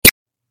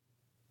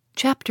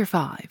Chapter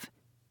 5.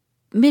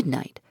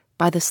 Midnight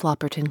by the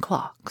Slopperton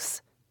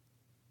Clocks.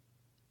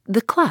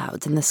 The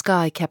clouds in the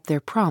sky kept their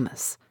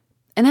promise,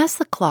 and as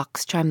the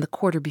clocks chimed the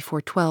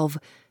 12:15,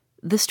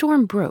 the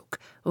storm broke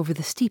over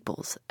the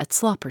steeples at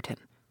Slopperton.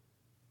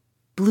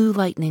 Blue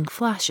lightning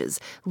flashes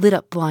lit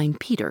up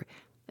Blind Peter,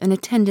 and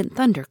attendant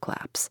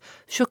thunderclaps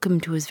shook him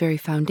to his very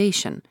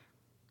foundation,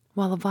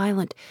 while a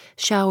violent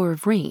shower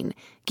of rain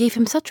gave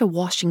him such a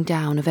washing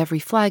down of every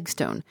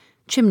flagstone,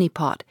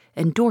 chimney-pot,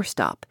 and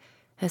doorstop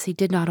as he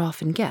did not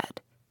often get.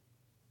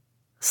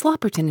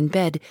 Slopperton in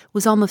bed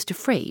was almost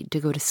afraid to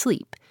go to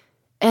sleep,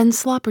 and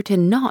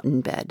Slopperton not in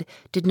bed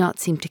did not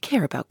seem to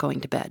care about going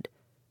to bed.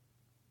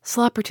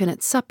 Slopperton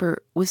at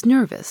supper was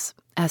nervous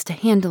as to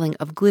handling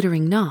of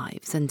glittering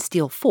knives and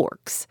steel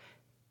forks,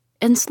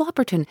 and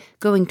Slopperton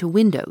going to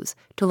windows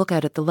to look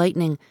out at the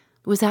lightning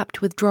was apt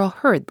to withdraw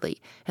hurriedly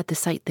at the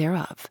sight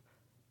thereof.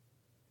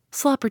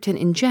 Slopperton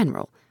in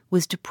general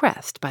was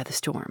depressed by the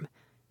storm,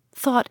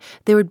 thought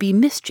there would be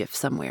mischief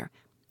somewhere,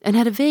 and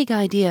had a vague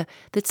idea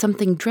that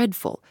something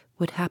dreadful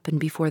would happen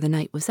before the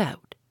night was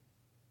out.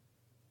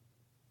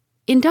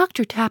 In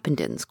Dr.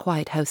 Tappenden's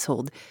quiet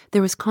household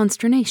there was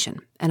consternation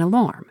and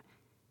alarm.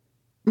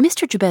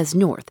 Mr. Jabez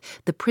North,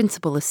 the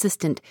principal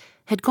assistant,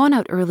 had gone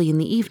out early in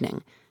the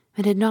evening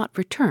and had not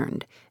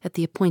returned at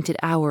the appointed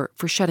hour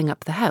for shutting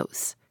up the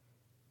house.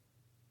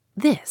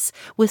 This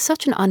was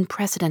such an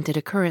unprecedented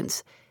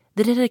occurrence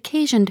that it had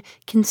occasioned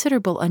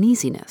considerable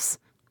uneasiness,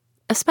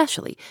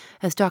 especially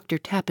as Dr.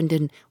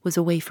 Tappenden was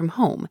away from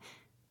home,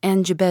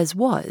 and Jabez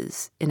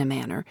was, in a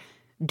manner,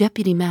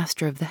 deputy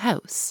master of the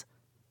house.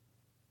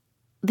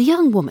 The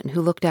young woman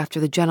who looked after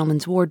the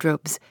gentlemen's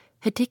wardrobes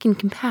had taken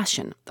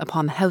compassion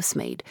upon the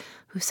housemaid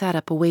who sat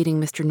up awaiting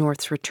Mr.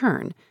 North's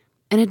return,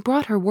 and had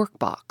brought her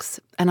workbox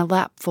and a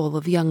lapful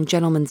of young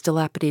gentlemen's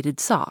dilapidated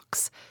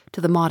socks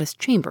to the modest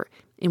chamber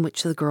in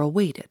which the girl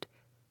waited.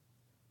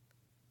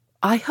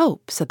 "I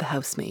hope," said the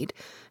housemaid,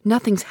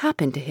 "nothing's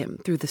happened to him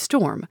through the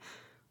storm.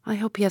 I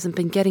hope he hasn't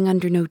been getting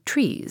under no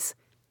trees."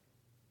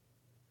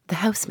 The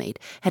housemaid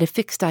had a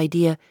fixed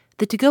idea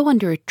that to go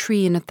under a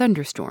tree in a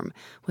thunderstorm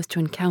was to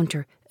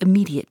encounter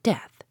immediate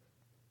death.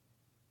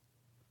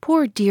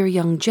 "Poor dear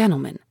young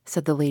gentleman,"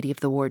 said the lady of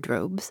the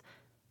wardrobes.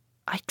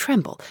 "I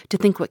tremble to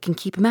think what can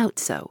keep him out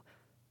so.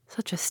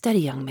 Such a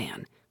steady young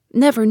man,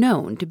 never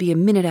known to be a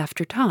minute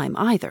after time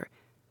either.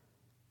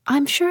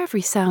 I'm sure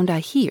every sound I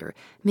hear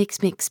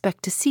makes me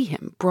expect to see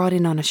him brought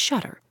in on a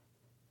shutter."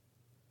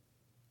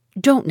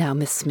 "Don't now,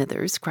 Miss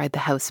Smithers," cried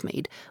the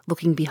housemaid,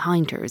 looking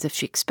behind her as if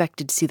she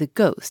expected to see the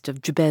ghost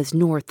of Jabez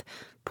North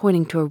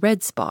pointing to a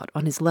red spot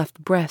on his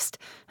left breast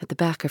at the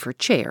back of her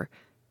chair.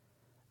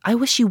 "I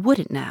wish you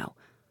wouldn't now.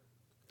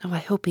 Oh, I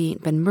hope he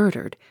ain't been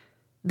murdered.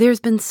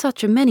 There's been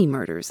such a many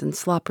murders in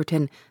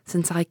Slopperton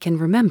since I can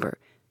remember.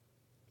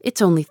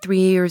 It's only 3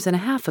 years and a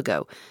half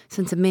ago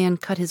since a man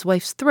cut his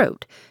wife's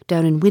throat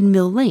down in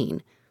Windmill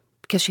Lane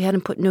because she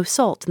hadn't put no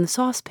salt in the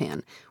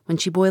saucepan when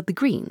she boiled the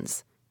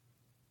greens."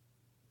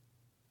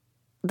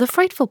 The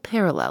frightful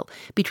parallel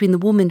between the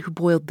woman who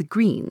boiled the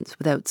greens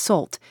without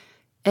salt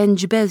and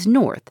Jabez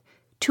North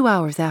 2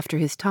 hours after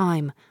his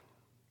time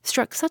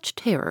struck such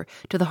terror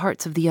to the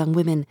hearts of the young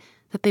women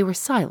that they were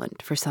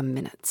silent for some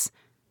minutes,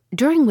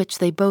 during which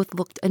they both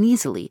looked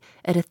uneasily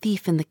at a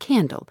thief in the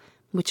candle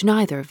which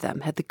neither of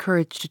them had the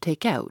courage to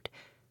take out,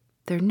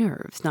 their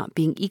nerves not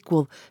being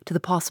equal to the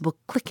possible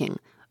clicking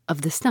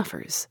of the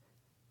snuffers.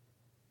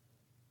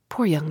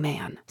 "Poor young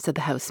man," said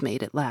the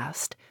housemaid at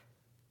last.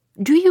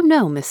 "Do you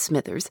know, Miss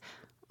Smithers,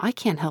 I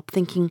can't help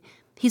thinking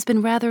he's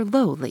been rather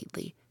low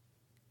lately."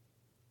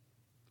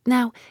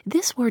 Now,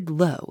 this word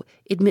low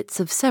admits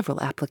of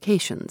several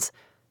applications,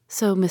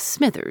 so Miss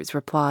Smithers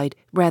replied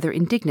rather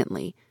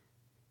indignantly,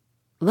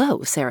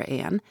 "Low, Sarah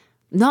Ann,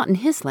 not in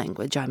his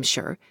language, I'm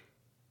sure.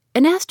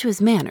 And as to his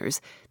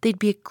manners, they'd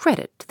be a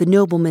credit to the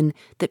nobleman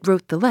that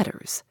wrote the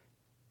letters."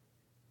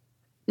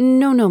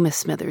 No, Miss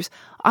Smithers,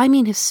 I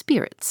mean his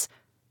spirits.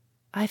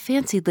 I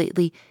fancied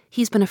lately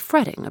he's been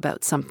a-fretting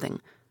about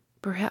something.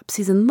 Perhaps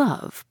he's in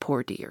love,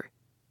 poor dear."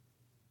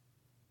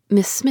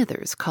 Miss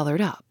Smithers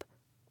coloured up.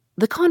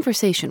 The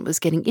conversation was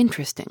getting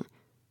interesting.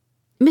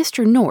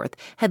 Mr. North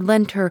had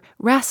lent her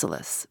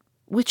Rasselas,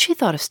 which she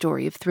thought a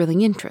story of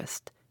thrilling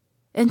interest,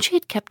 and she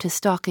had kept his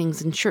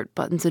stockings and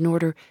shirt-buttons in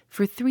order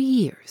for 3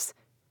 years.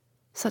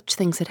 Such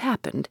things had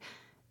happened,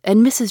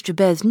 and Mrs.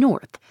 Jabez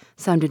North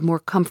sounded more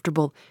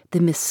comfortable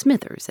than Miss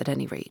Smithers, at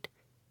any rate.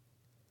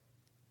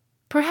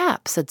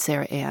 "Perhaps," said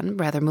Sarah Ann,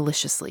 rather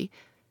maliciously,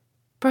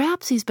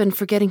 "perhaps he's been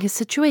forgetting his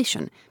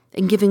situation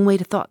and giving way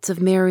to thoughts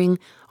of marrying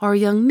our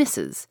young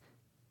missus.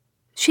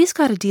 She's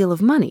got a deal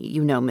of money,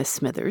 you know, Miss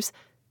Smithers,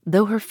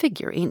 though her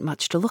figure ain't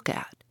much to look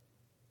at."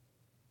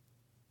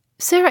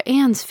 Sarah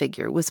Ann's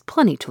figure was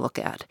plenty to look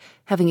at,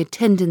 having a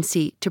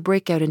tendency to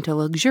break out into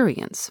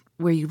luxuriance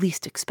where you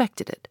least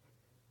expected it.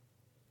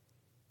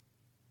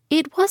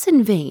 It was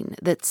in vain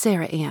that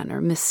Sarah Ann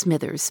or Miss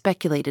Smithers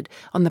speculated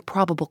on the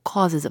probable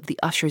causes of the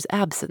usher's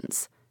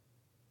absence.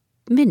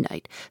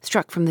 Midnight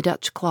struck from the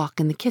Dutch clock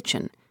in the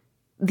kitchen,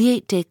 the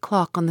 8-day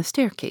clock on the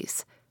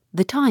staircase,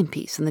 the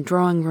timepiece in the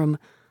drawing-room,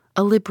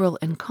 a liberal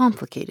and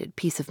complicated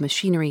piece of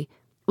machinery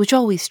which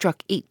always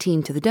struck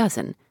 18 to the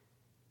dozen,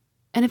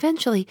 and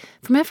eventually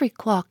from every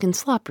clock in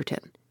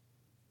Slopperton.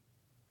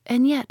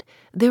 And yet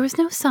there was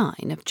no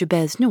sign of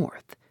Jabez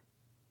North.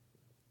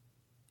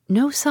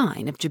 No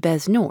sign of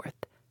Jabez North.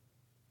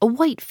 A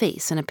white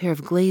face and a pair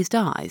of glazed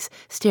eyes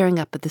staring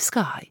up at the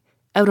sky,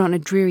 out on a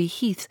dreary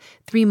heath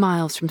 3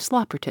 miles from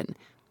Slopperton,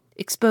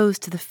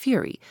 exposed to the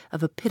fury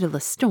of a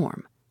pitiless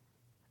storm.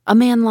 A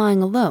man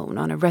lying alone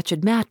on a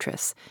wretched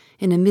mattress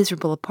in a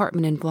miserable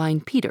apartment in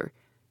Blind Peter.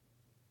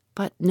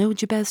 But no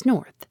Jabez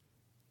North.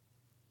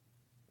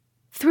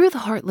 Through the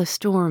heartless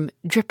storm,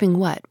 dripping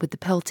wet with the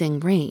pelting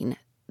rain,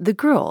 the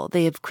girl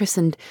they have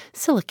christened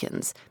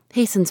Silicons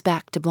hastens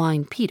back to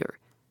Blind Peter.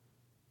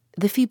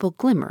 The feeble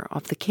glimmer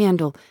of the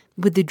candle,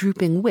 with the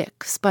drooping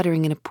wick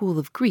sputtering in a pool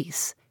of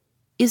grease,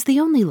 is the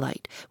only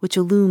light which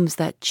illumes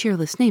that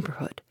cheerless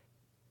neighborhood.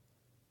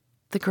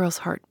 The girl's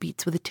heart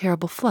beats with a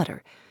terrible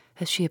flutter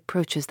as she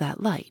approaches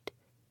that light,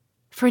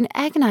 for an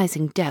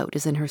agonizing doubt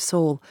is in her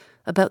soul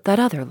about that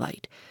other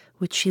light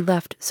which she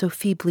left so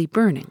feebly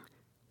burning,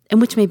 and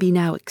which may be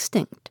now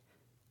extinct.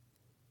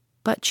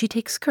 But she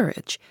takes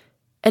courage,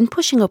 and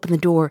pushing open the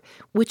door,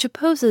 which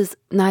opposes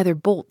neither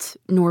bolts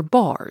nor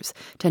bars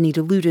to any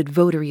deluded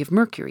votary of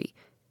Mercury,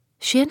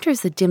 she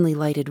enters the dimly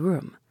lighted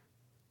room.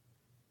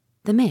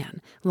 The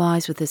man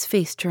lies with his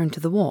face turned to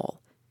the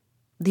wall.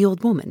 The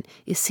old woman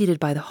is seated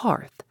by the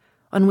hearth,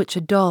 on which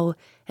a dull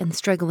and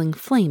struggling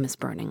flame is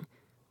burning.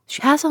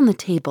 She has on the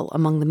table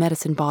among the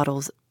medicine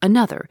bottles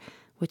another,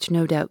 which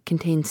no doubt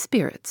contains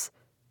spirits,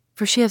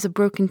 for she has a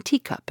broken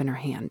teacup in her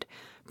hand,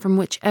 from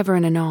which ever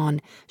and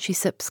anon she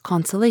sips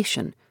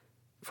consolation,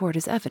 for it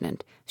is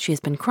evident she has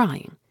been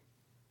crying.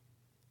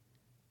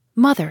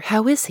 "Mother,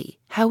 how is he?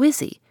 How is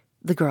he?"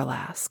 the girl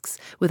asks,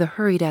 with a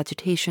hurried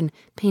agitation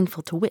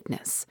painful to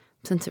witness,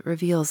 since it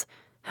reveals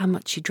how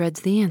much she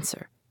dreads the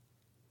answer.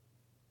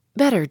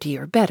 "Better,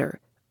 dear, better.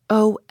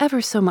 Oh,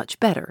 ever so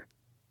much better,"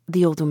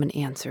 the old woman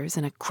answers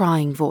in a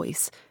crying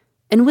voice,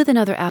 and with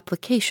another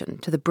application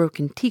to the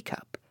broken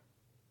teacup.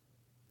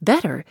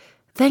 "Better?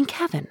 Thank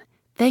heaven,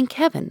 thank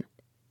heaven."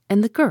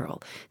 And the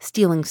girl,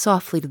 stealing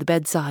softly to the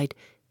bedside,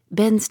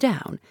 bends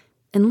down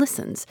and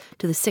listens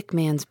to the sick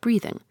man's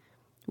breathing,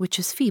 which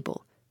is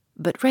feeble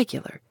but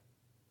regular.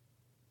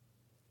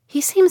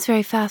 "He seems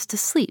very fast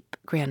asleep,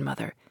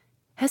 grandmother.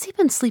 Has he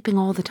been sleeping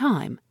all the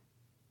time?"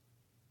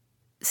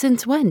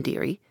 "Since when,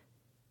 dearie?"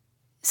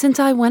 "Since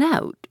I went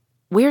out.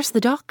 Where's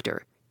the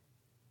doctor?"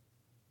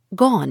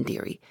 "Gone,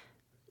 dearie.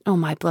 Oh,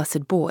 my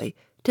blessed boy,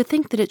 to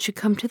think that it should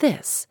come to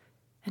this,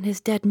 and his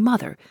dead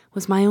mother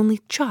was my only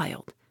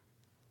child.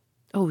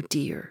 Oh,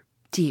 dear,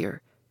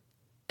 dear."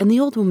 And the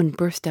old woman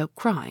burst out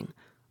crying,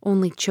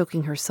 only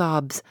choking her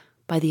sobs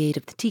by the aid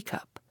of the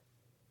teacup.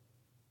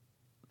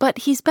 "But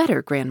he's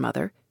better,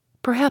 grandmother.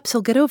 Perhaps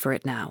he'll get over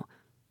it now.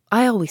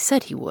 I always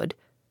said he would.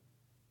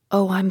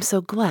 Oh, I'm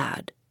so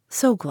glad,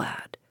 so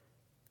glad."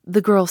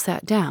 The girl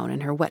sat down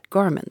in her wet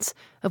garments,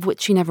 of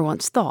which she never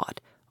once thought,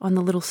 on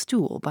the little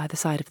stool by the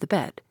side of the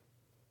bed.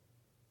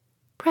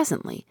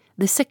 Presently,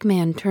 the sick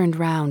man turned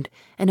round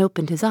and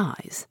opened his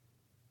eyes.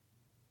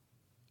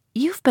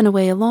 "You've been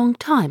away a long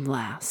time,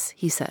 lass,"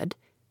 he said.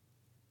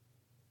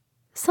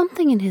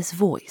 Something in his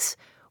voice,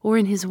 or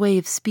in his way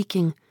of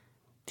speaking,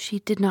 she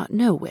did not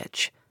know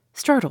which,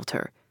 startled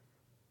her,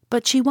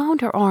 but she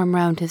wound her arm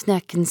round his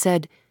neck and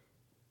said,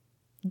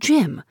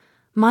 "Jim,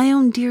 my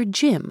own dear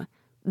Jim,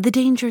 the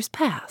danger's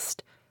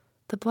past.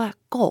 The black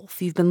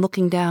gulf you've been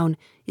looking down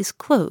is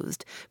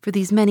closed for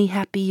these many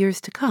happy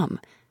years to come,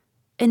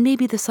 and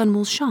maybe the sun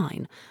will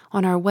shine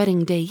on our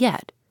wedding day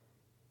yet."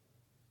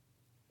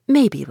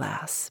 "Maybe,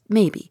 lass,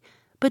 maybe.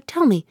 But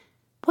tell me,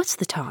 what's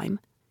the time?"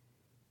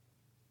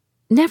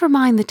 "Never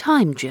mind the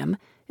time, Jim.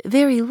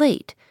 Very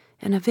late,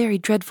 and a very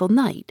dreadful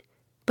night.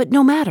 But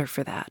no matter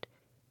for that.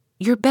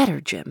 You're better,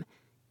 Jim.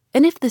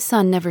 And if the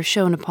sun never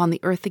shone upon the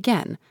earth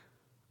again,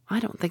 I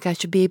don't think I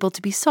should be able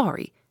to be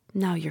sorry,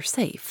 now you're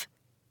safe."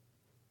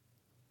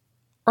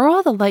 "Are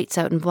all the lights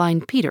out in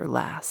Blind Peter,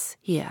 lass?"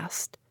 he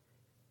asked.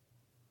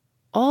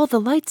 "All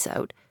the lights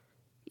out?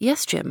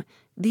 Yes, Jim,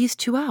 these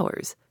 2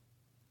 hours.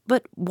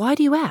 But why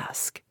do you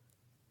ask?"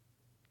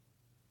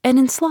 "And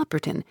in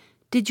Slopperton,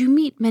 did you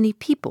meet many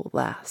people,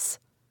 lass?"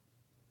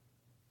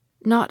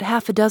 "Not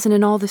half a dozen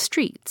in all the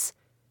streets.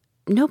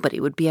 Nobody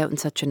would be out in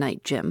such a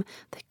night, Jim,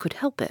 that could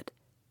help it."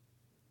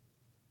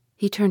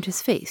 He turned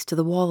his face to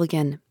the wall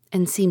again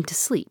and seemed to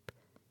sleep.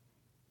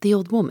 The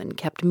old woman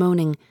kept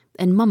moaning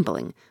and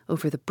mumbling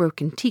over the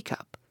broken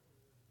teacup.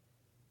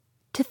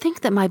 "To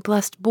think that my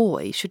blessed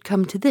boy should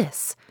come to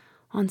this,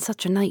 on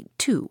such a night,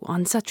 too,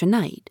 on such a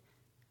night."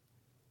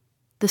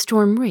 The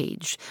storm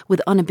raged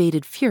with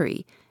unabated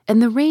fury,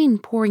 and the rain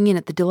pouring in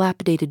at the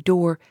dilapidated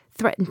door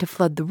threatened to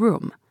flood the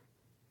room.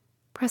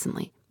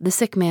 Presently, the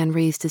sick man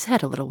raised his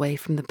head a little way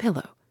from the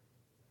pillow.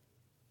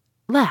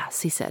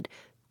 "Lass," he said,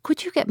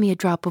 "could you get me a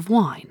drop of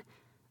wine?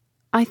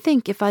 I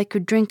think if I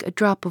could drink a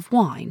drop of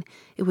wine,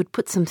 it would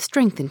put some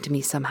strength into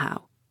me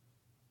somehow."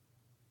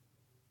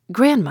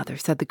 "Grandmother,"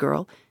 said the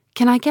girl,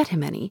 Can I get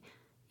him any?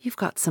 You've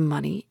got some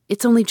money.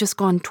 It's only just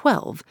gone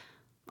 12.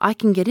 I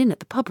can get in at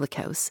the public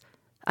house.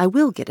 I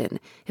will get in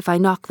if I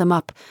knock them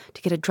up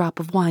to get a drop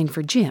of wine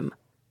for Jim."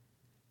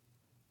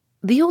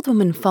 The old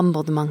woman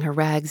fumbled among her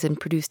rags and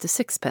produced a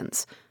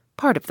sixpence,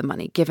 part of the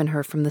money given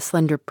her from the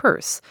slender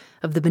purse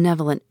of the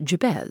benevolent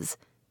Jabez,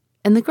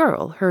 and the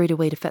girl hurried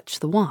away to fetch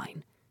the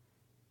wine.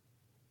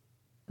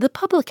 The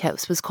public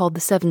house was called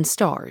the 7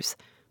 Stars,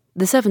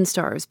 the 7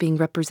 stars being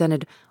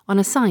represented on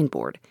a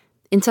signboard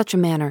in such a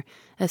manner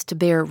as to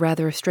bear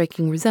rather a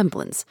striking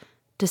resemblance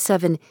to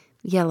 7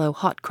 yellow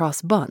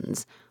hot-cross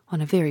buns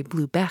on a very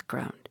blue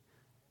background.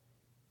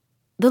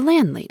 The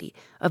landlady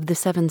of the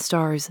 7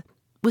 Stars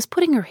was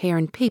putting her hair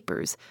in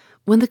papers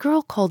when the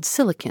girl called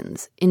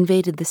Silikins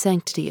invaded the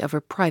sanctity of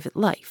her private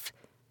life.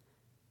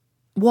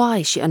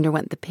 Why she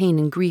underwent the pain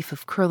and grief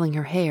of curling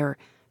her hair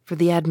for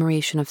the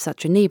admiration of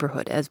such a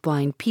neighborhood as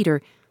Blind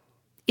Peter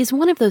is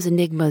one of those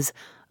enigmas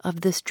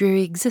of this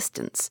dreary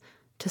existence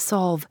to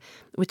solve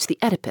which the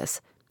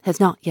Oedipus has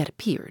not yet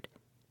appeared.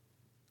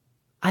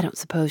 I don't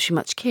suppose she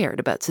much cared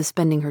about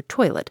suspending her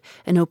toilet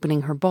and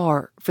opening her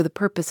bar for the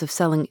purpose of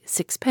selling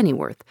 6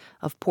 pennyworth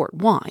of port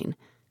wine,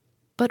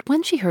 but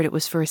when she heard it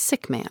was for a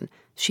sick man,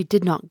 she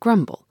did not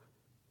grumble.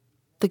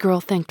 The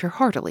girl thanked her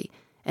heartily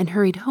and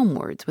hurried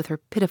homewards with her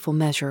pitiful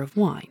measure of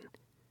wine.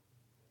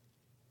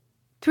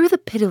 Through the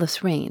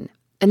pitiless rain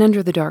and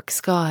under the dark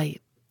sky,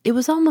 it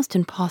was almost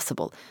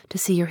impossible to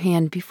see your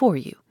hand before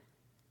you.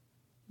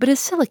 But as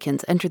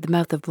Silikins entered the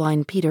mouth of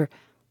Blind Peter,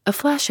 a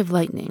flash of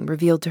lightning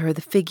revealed to her the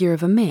figure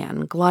of a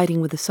man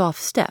gliding with a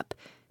soft step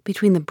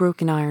between the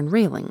broken iron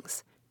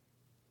railings.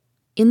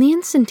 In the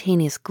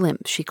instantaneous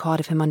glimpse she caught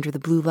of him under the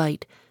blue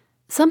light,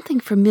 something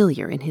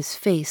familiar in his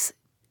face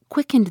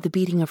quickened the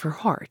beating of her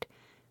heart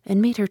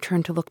and made her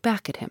turn to look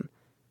back at him.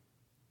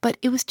 But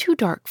it was too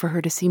dark for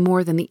her to see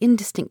more than the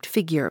indistinct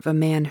figure of a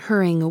man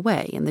hurrying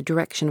away in the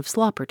direction of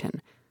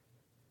Slopperton.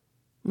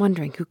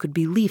 Wondering who could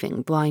be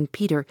leaving Blind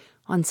Peter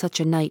on such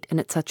a night and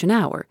at such an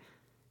hour,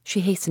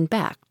 she hastened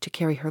back to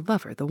carry her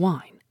lover the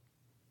wine.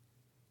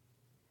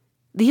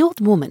 The old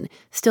woman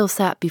still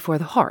sat before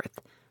the hearth.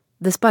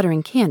 The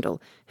sputtering candle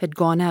had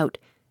gone out,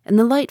 and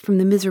the light from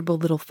the miserable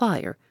little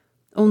fire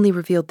only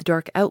revealed the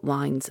dark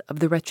outlines of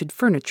the wretched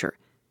furniture,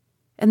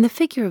 and the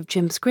figure of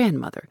Jim's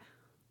grandmother,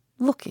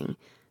 looking,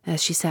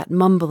 as she sat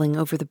mumbling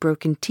over the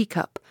broken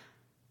teacup,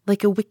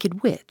 like a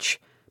wicked witch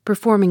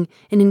performing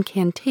an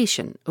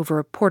incantation over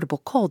a portable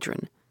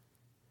cauldron.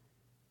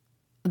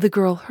 The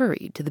girl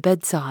hurried to the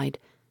bedside.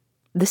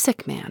 The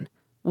sick man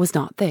was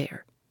not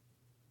there.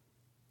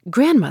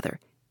 "Grandmother!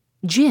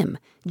 Jim!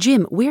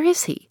 Jim, where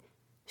is he?"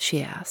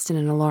 she asked in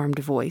an alarmed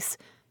voice,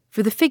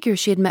 for the figure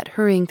she had met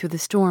hurrying through the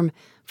storm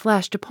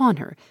flashed upon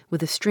her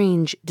with a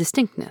strange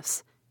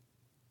distinctness.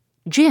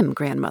 "Jim,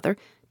 grandmother,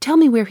 tell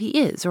me where he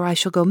is, or I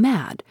shall go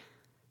mad.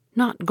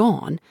 Not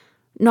gone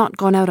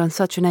out on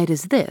such a night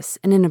as this,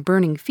 and in a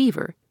burning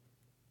fever."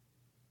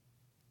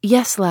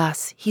 "Yes,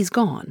 lass, he's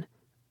gone.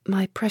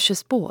 My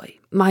precious boy,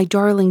 my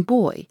darling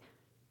boy.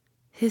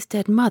 His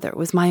dead mother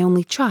was my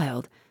only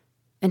child,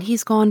 and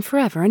he's gone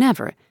forever and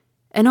ever,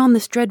 and on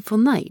this dreadful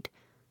night.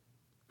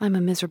 I'm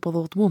a miserable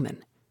old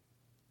woman."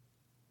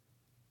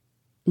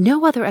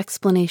 No other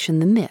explanation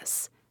than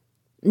this,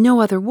 no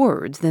other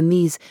words than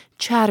these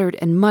chattered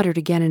and muttered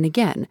again and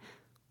again,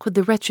 could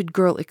the wretched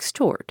girl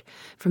extort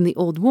from the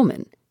old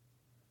woman,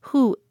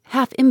 who,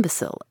 half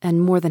imbecile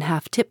and more than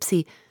half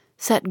tipsy,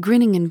 sat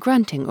grinning and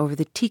grunting over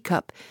the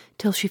teacup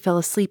till she fell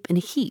asleep in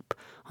a heap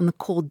on the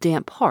cold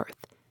damp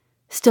hearth,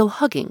 still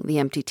hugging the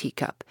empty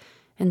teacup,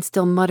 and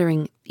still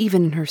muttering,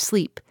 even in her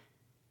sleep,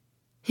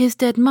 "His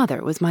dead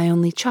mother was my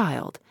only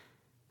child,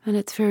 and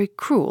it's very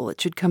cruel it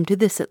should come to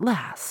this at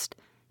last,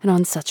 and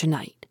on such a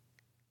night."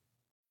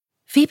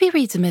 Phoebe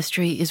Reads a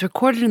Mystery is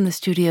recorded in the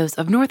studios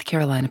of North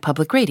Carolina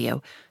Public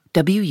Radio,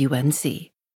 WUNC.